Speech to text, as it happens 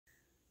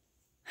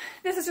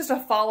This is just a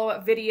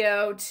follow-up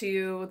video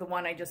to the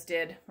one I just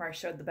did where I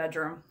showed the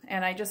bedroom.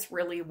 And I just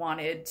really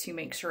wanted to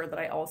make sure that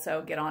I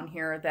also get on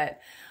here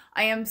that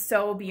I am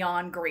so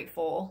beyond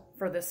grateful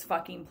for this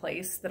fucking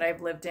place that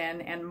I've lived in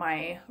and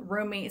my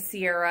roommate,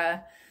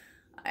 Sierra.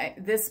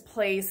 This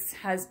place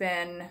has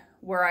been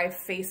where I've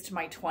faced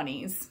my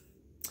 20s.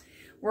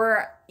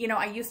 Where, you know,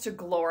 I used to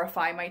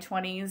glorify my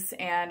 20s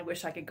and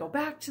wish I could go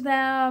back to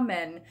them,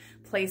 and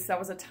place that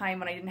was a time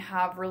when I didn't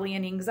have really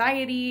any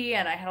anxiety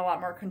and I had a lot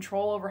more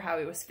control over how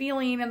I was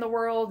feeling in the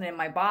world and in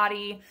my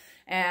body,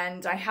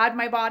 and I had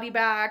my body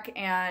back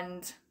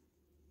and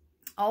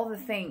all the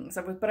things.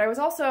 But I was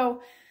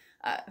also,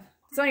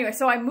 so anyway,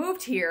 so I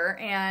moved here,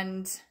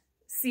 and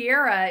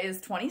Sierra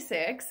is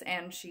 26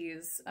 and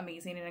she's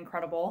amazing and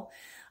incredible.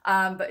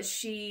 But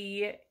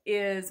she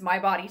is my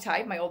body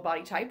type, my old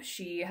body type.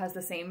 She has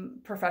the same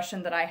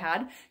profession that I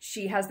had.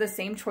 She has the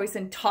same choice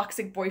in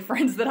toxic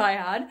boyfriends that I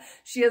had.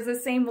 She has the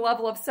same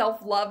level of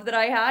self-love that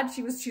I had.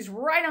 She's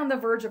right on the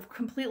verge of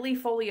completely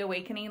fully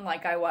awakening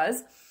like I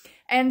was.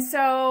 And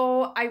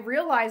so I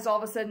realized all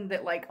of a sudden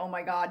that, like, oh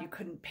my God, you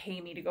couldn't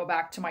pay me to go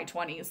back to my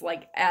 20s,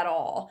 like, at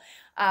all.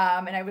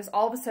 And I was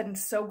all of a sudden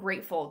so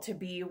grateful to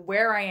be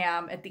where I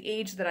am at the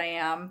age that I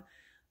am,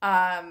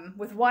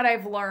 with what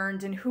I've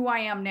learned and who I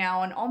am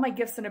now and all my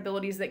gifts and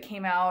abilities that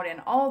came out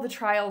and all the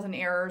trials and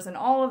errors and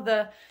all of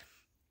the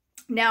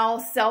now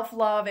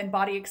self-love and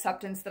body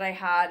acceptance that I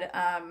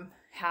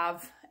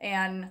have.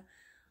 And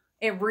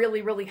it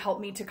really, really helped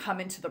me to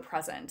come into the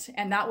present.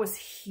 And that was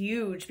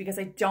huge because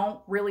I don't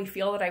really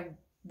feel that I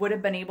would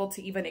have been able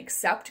to even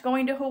accept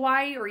going to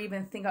Hawaii or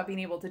even think of being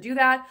able to do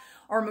that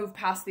or move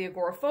past the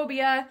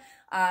agoraphobia,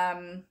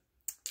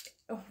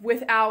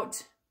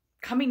 without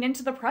coming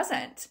into the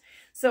present.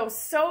 So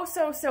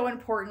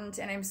important.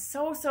 And I'm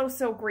so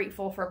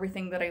grateful for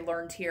everything that I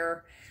learned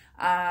here.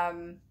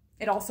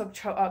 It also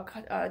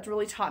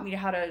really taught me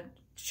how to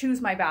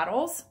choose my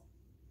battles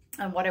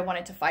and what I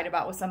wanted to fight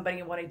about with somebody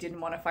and what I didn't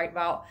want to fight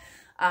about.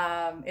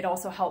 It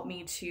also helped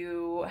me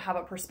to have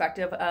a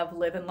perspective of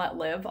live and let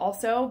live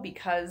also,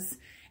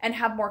 and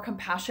have more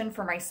compassion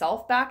for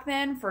myself back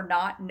then for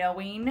not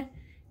knowing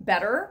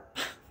better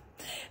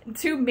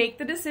to make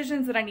the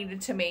decisions that I needed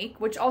to make,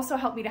 which also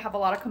helped me to have a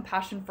lot of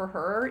compassion for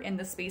her in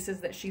the spaces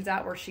that she's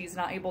at where she's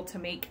not able to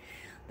make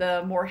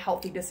the more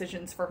healthy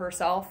decisions for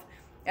herself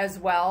as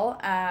well.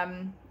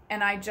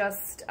 And I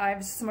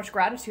have so much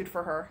gratitude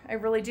for her. I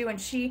really do. And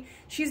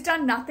she's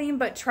done nothing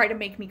but try to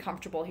make me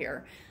comfortable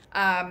here.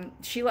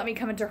 She let me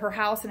come into her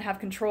house and have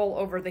control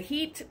over the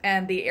heat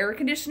and the air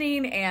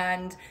conditioning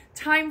and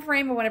time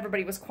frame of when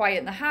everybody was quiet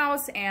in the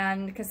house.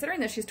 And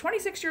considering that she's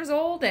 26 years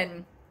old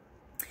and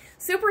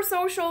super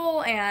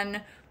social,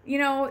 and, you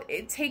know,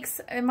 it takes,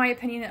 in my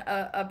opinion,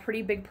 a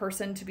pretty big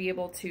person to be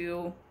able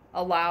to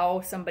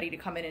allow somebody to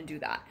come in and do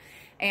that.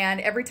 And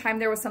every time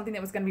there was something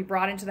that was going to be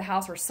brought into the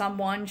house or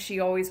someone, she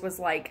always was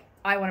like,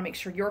 I want to make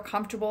sure you're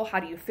comfortable. How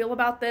do you feel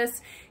about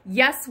this?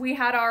 Yes, we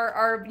had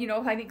our you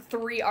know, I think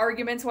 3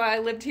 arguments while I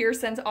lived here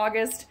since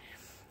August.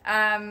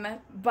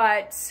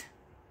 But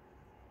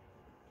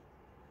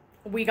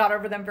we got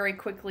over them very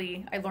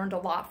quickly. I learned a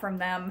lot from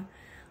them.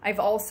 I've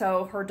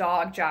also, her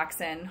dog,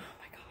 Jackson, oh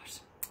my gosh,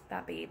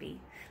 that baby.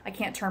 I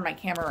can't turn my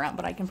camera around,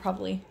 but I can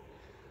probably...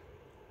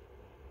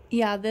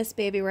 Yeah, this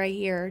baby right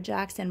here,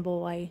 Jackson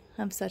boy.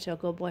 I'm such a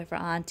good boy for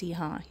auntie,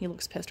 huh? He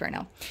looks pissed right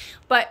now.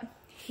 But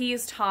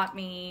he's taught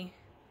me,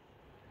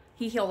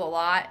 he healed a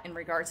lot in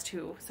regards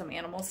to some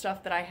animal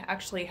stuff that I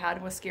actually had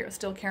and was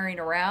still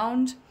carrying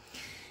around.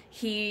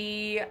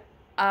 He,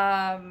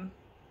 and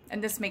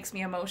this makes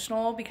me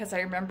emotional because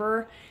I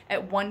remember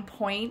at one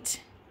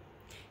point,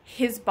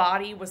 his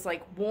body was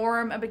like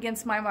warm up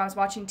against mine when I was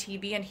watching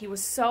TV, and he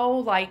was so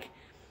like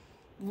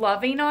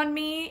loving on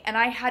me, and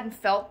I hadn't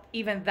felt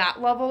even that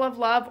level of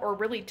love or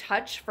really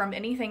touch from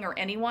anything or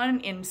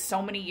anyone in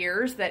so many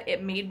years that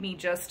it made me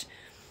just,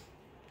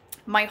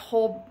 my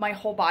whole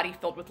body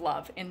filled with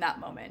love in that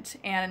moment,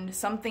 and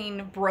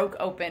something broke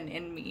open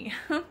in me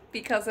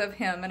because of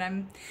him. And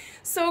I'm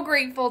so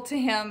grateful to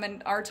him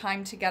and our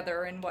time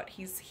together and what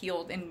he's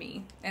healed in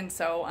me. And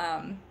so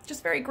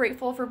just very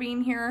grateful for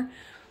being here.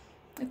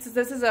 This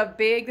is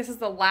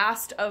the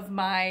last of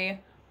my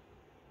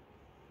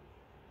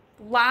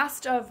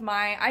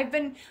I've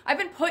been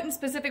put in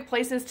specific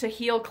places to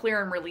heal,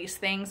 clear, and release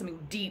things. I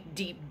mean,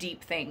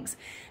 deep things.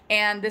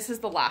 And this is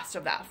the last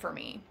of that for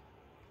me.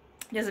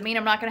 Does it mean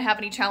I'm not going to have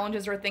any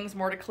challenges or things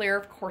more to clear?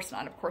 Of course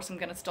not. Of course, I'm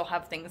going to still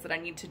have things that I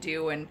need to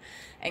do and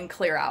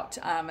clear out.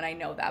 And I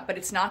know that, but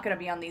it's not going to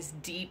be on these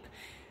deep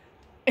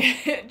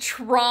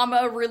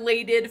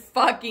trauma-related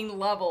fucking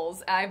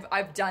levels.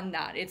 I've done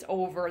that. It's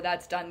over.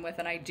 That's done with.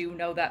 And I do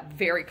know that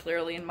very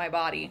clearly in my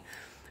body.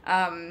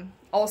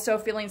 Also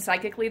feeling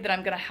psychically that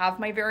I'm going to have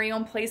my very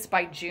own place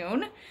by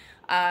June,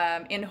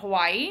 in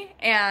Hawaii.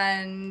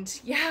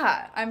 And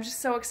yeah, I'm just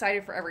so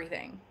excited for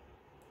everything.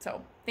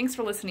 So thanks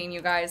for listening,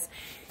 you guys.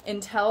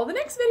 Until the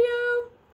next video.